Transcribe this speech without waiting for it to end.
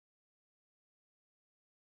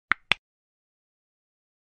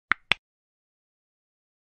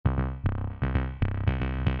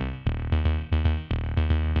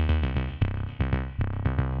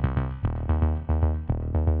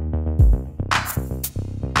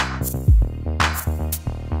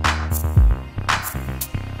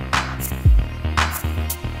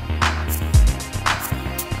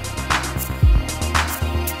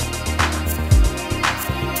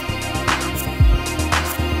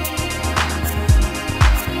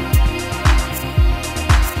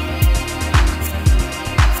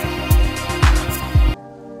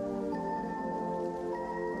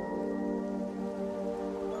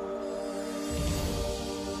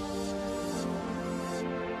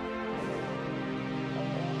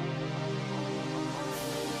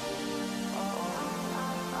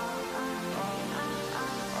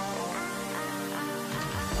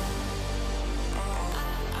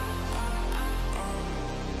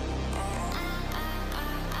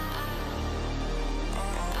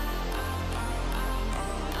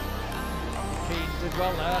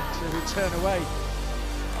well there to turn away.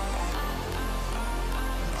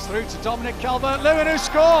 It's through to Dominic Calvert-Lewin, who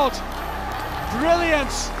scored. Brilliant.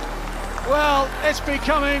 Well, it's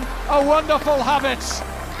becoming a wonderful habit.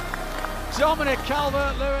 Dominic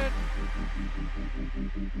Calvert-Lewin.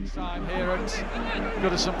 Time here at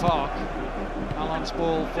Goodison Park. Alan's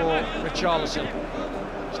ball for Richarlison.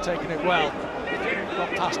 He's taken it well. Got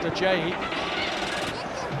past Ajay.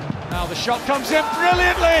 Now the shot comes in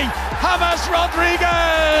brilliantly. James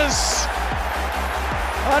Rodriguez,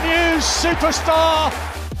 a new superstar.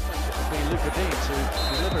 It'll be Luca Dean to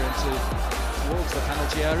deliver towards the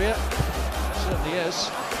penalty area. Certainly is.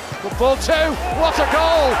 Good ball too. What a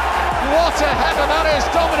goal! What a header that is!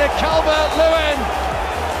 Dominic Calvert-Lewin,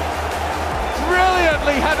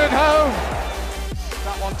 brilliantly headed home.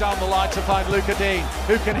 That one down the line to find Luca Dean.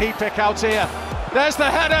 Who can he pick out here? There's the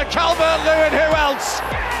header. Calvert-Lewin. Who else?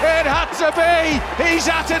 It had to be. He's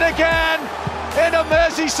at it again in a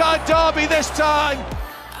Merseyside derby this time.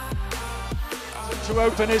 To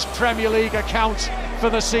open his Premier League account for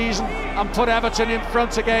the season and put Everton in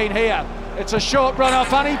front again here. It's a short run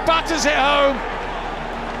up and he batters it home.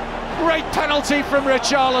 Great penalty from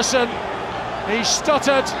Richarlison. He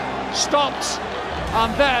stuttered, stopped,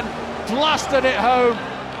 and then blasted it home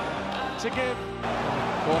to give.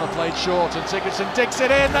 Corner played short and Sigurdsson digs it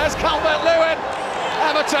in. There's Calvert-Lewin.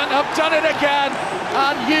 Everton have done it again,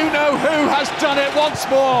 and you know who has done it once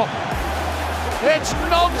more. It's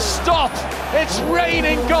non-stop. It's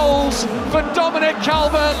raining goals for Dominic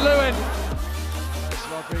Calvert-Lewin.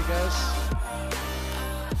 Rodriguez.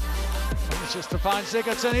 Just to find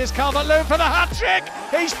Sigurdsson. Here's Calvert-Lewin for the hat-trick.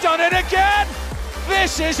 He's done it again.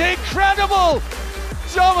 This is incredible.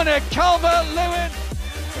 Dominic Calvert-Lewin.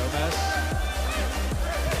 Gomez.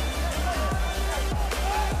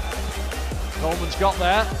 Coleman's got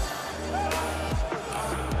there.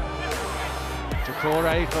 Decore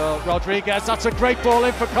for Rodriguez. That's a great ball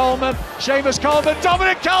in for Coleman. Seamus Coleman.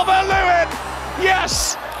 Dominic Calvert-Lewin.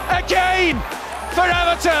 Yes, again for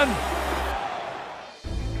Everton.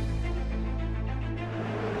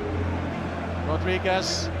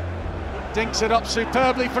 Rodriguez dinks it up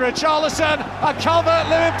superbly for Richarlison, and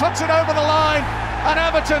Calvert-Lewin puts it over the line, and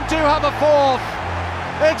Everton do have a fourth.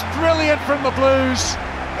 It's brilliant from the Blues.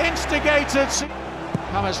 Instigated.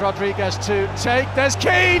 James Rodriguez to take. There's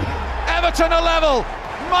Keane. Everton are level.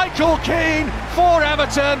 Michael Keane for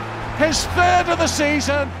Everton. His third of the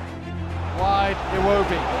season. Wide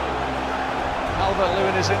Iwobi.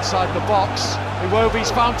 Calvert-Lewin is inside the box. Iwobi's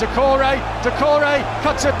found Decore. Decore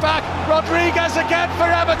cuts it back. Rodriguez again for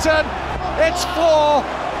Everton. It's 4,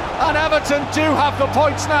 and Everton do have the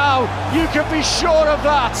points now. You can be sure of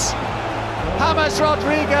that. James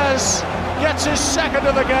Rodriguez gets his second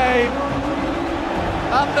of the game,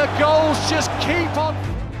 and the goals just keep on.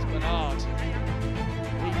 It's Bernard.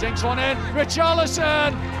 He dinks one in.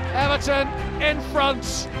 Richarlison. Everton in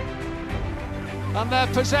front, and their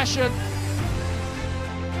possession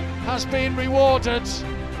has been rewarded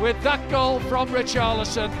with that goal from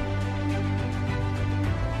Richarlison.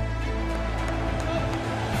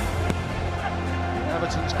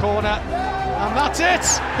 Everton's corner, and that's it.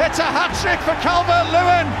 It's a hat-trick for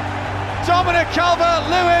Calvert-Lewin. Dominic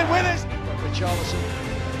Calvert-Lewin with his... Richarlison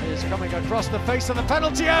is coming across the face of the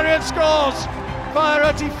penalty area and scores via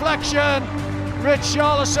a deflection.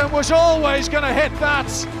 Richarlison was always going to hit that,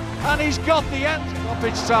 and he's got the end.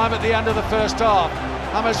 Stoppage time at the end of the first half.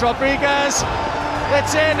 James Rodriguez,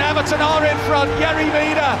 it's in. Everton are in front. Yerry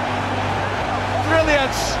Mina,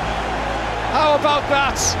 brilliant. How about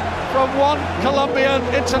that? From one Colombian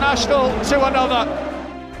international to another.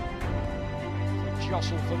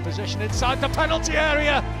 Jostle for position inside the penalty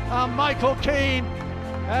area, and Michael Keane,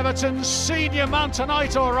 Everton's senior man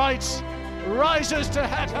tonight, all right, rises to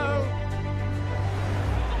head home.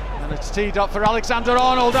 And it's teed up for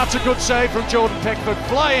Alexander-Arnold. That's a good save from Jordan Pickford,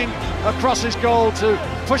 flying across his goal to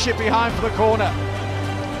push it behind for the corner.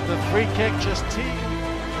 The free kick just teed.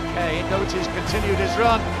 Okay, Doty's continued his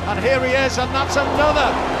run, and here he is, and that's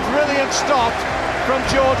another brilliant stop from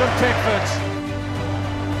Jordan Pickford.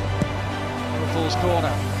 Liverpool's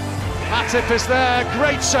corner. Matip is there,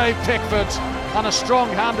 great save Pickford, and a strong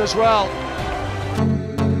hand as well.